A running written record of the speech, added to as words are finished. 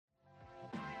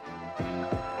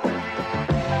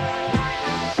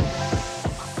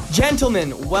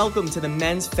Gentlemen, welcome to the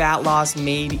Men's Fat Loss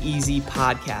Made Easy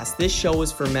podcast. This show is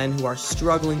for men who are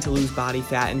struggling to lose body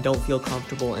fat and don't feel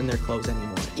comfortable in their clothes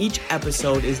anymore. Each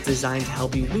episode is designed to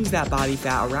help you lose that body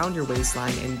fat around your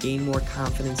waistline and gain more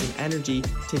confidence and energy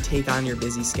to take on your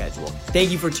busy schedule.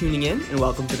 Thank you for tuning in and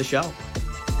welcome to the show.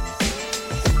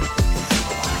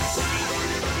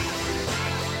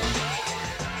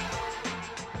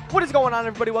 What is going on,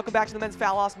 everybody? Welcome back to the Men's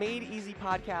Fat Loss Made Easy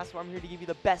podcast, where I'm here to give you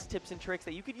the best tips and tricks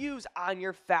that you could use on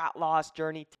your fat loss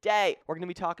journey. Today, we're going to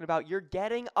be talking about you're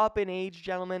getting up in age,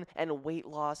 gentlemen, and weight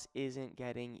loss isn't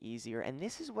getting easier. And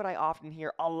this is what I often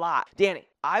hear a lot. Danny,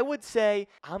 I would say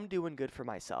I'm doing good for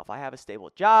myself. I have a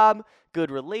stable job, good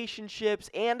relationships,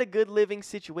 and a good living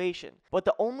situation. But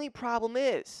the only problem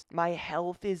is my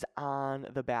health is on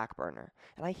the back burner.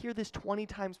 And I hear this 20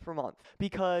 times per month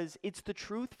because it's the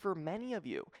truth for many of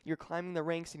you. You're climbing the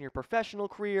ranks in your professional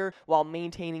career while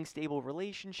maintaining stable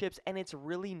relationships, and it's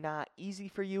really not easy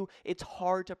for you. It's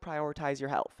hard to prioritize your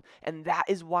health. And that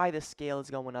is why the scale is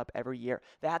going up every year.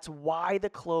 That's why the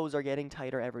clothes are getting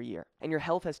tighter every year. And your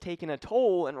health has taken a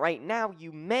toll, and right now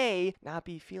you may not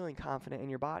be feeling confident in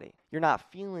your body. You're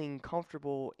not feeling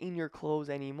comfortable in your clothes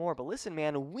anymore. But listen,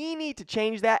 man, we need to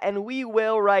change that, and we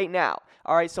will right now.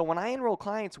 All right, so when I enroll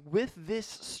clients with this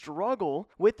struggle,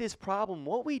 with this problem,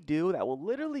 what we do that will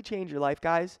literally change your life,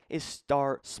 guys, is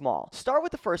start small. Start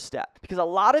with the first step, because a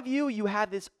lot of you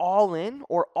have this all-in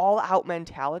or all-out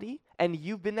mentality, and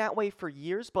you've been that way for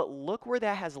years, but look where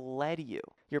that has led you.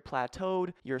 You're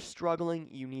plateaued, you're struggling,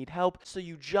 you need help, so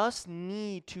you just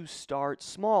need to start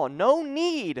small. No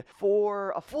need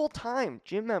for a full-time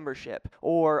gym membership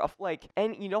or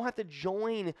and you don't have to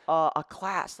join a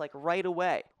class like right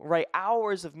away, right?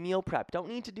 Hours of meal prep. Don't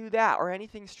need to do that or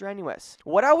anything strenuous.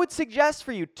 What I would suggest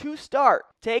for you to start,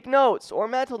 take notes or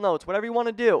mental notes, whatever you want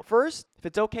to do. First, if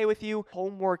it's okay with you,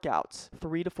 home workouts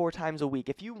 3 to 4 times a week.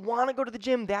 If you want to go to the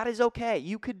gym, that is okay.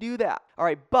 You could do that. All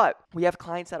right, but we have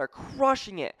clients that are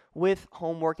crushing it with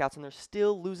home workouts and they're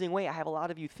still losing weight. I have a lot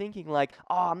of you thinking like,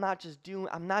 I'm not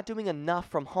doing enough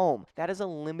from home. That is a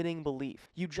limiting belief.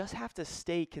 You just have to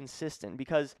stay consistent,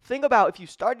 because think about if you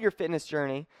started your fitness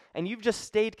journey and you've just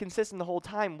stayed consistent the whole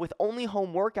time with only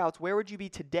home workouts, where would you be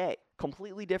today?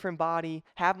 Completely different body,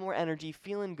 have more energy,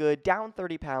 feeling good, down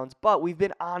 30 pounds, but we've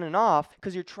been on and off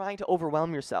because you're trying to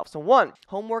overwhelm yourself. So one,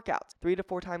 home workouts 3 to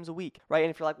 4 times a week, right? And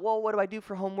if you're like, well, what do I do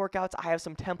for home workouts? I have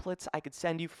some templates I could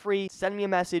send you free. Send me a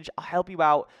message. I'll help you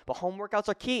out. But home workouts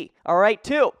are key. All right.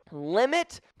 2,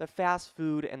 limit the fast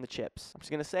food and the chips. I'm just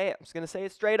going to say it. I'm just going to say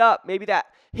it straight up. Maybe that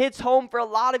hits home for a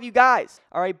lot of you guys.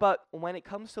 All right. But when it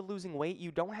comes to losing weight, you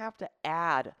don't have to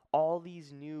add all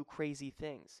these new crazy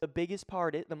things.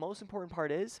 The most important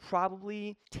part is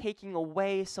probably taking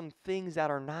away some things that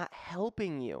are not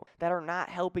helping you, that are not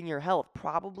helping your health.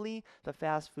 Probably the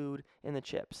fast food and the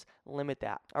chips. Limit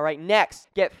that. All right, next,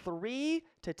 get 3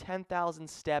 to 10,000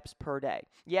 steps per day.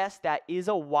 Yes, that is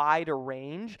a wide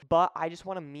range, but I just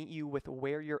want to meet you with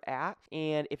where you're at.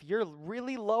 And if you're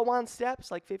really low on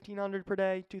steps, like 1,500 per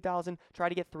day, 2,000, try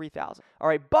to get 3,000. All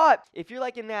right, but if you're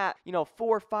like in that, 4,000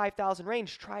 or 5,000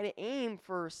 range, try to aim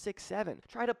for 6, 7.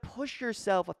 Try to push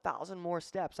yourself 1,000 more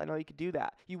steps. I know you could do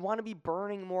that. You want to be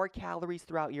burning more calories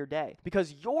throughout your day,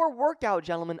 because your workout,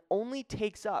 gentlemen, only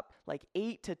takes up like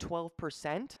 8 to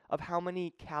 12% of how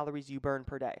many calories you burn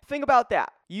per day. Think about that.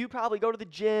 You probably go to the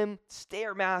gym,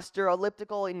 Stairmaster,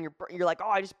 elliptical, and you're like,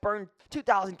 I just burned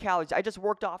 2,000 calories. I just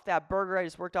worked off that burger. I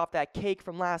just worked off that cake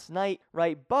from last night,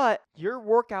 right? But your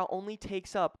workout only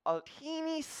takes up a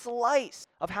teeny slice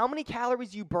of how many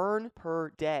calories you burn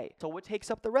per day. So what takes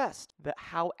up the rest?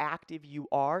 How active you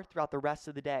are throughout the rest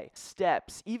of the day.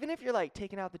 Steps, even if you're like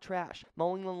taking out the trash,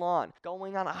 mowing the lawn,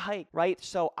 going on a hike, right?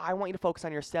 So I want you to focus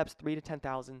on your steps, 3 to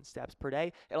 10,000 steps per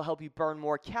day. It'll help you burn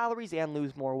more calories and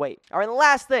lose more weight. All right, the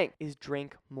last thing is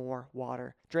drink more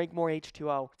water. Drink more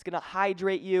H2O. It's going to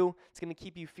hydrate you. It's going to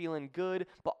keep you feeling good,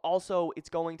 but also it's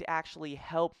going to actually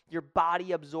help your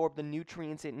body absorb the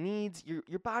nutrients it needs.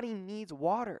 Your body needs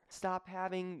water. Stop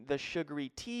having the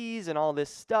sugary teas and all this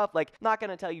stuff. Like, I'm not going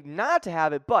to tell you not to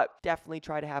have it, but definitely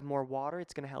try to have more water.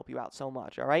 It's going to help you out so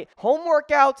much, all right? Home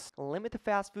workouts, limit the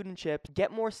fast food and chips,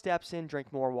 get more steps in,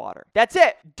 drink more water. That's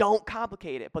it. Don't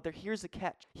complicate it, but here's the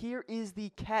catch. Here is the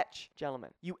catch, gentlemen.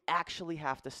 You actually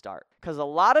have to start, because a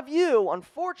lot of you,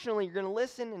 unfortunately, you're going to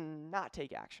listen and not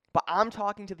take action. But I'm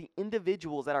talking to the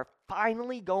individuals that are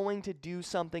finally going to do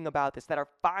something about this, that are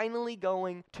finally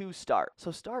going to start.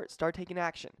 So start taking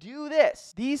action. Do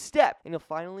these steps, and you'll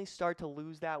finally start to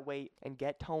lose that weight and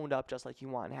get toned up just like you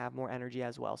want and have more energy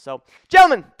as well. So,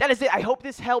 gentlemen, that is it. I hope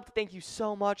this helped. Thank you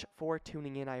so much for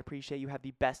tuning in. I appreciate you. Have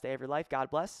the best day of your life. God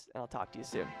bless, and I'll talk to you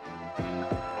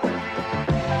soon.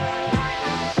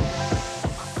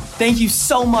 Thank you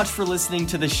so much for listening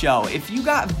to the show. If you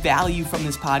got value from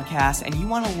this podcast and you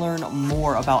want to learn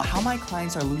more about how my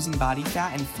clients are losing body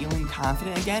fat and feeling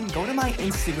confident again, go to my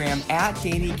Instagram at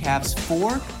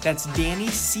DannyCavs4. That's Danny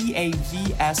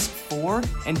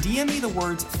CAVS4, and DM me the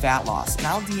words fat loss, and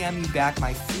I'll DM you back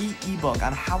my free ebook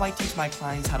on how I teach my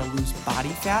clients how to lose body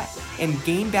fat and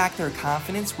gain back their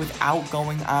confidence without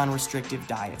going on restrictive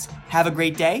diets. Have a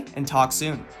great day and talk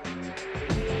soon.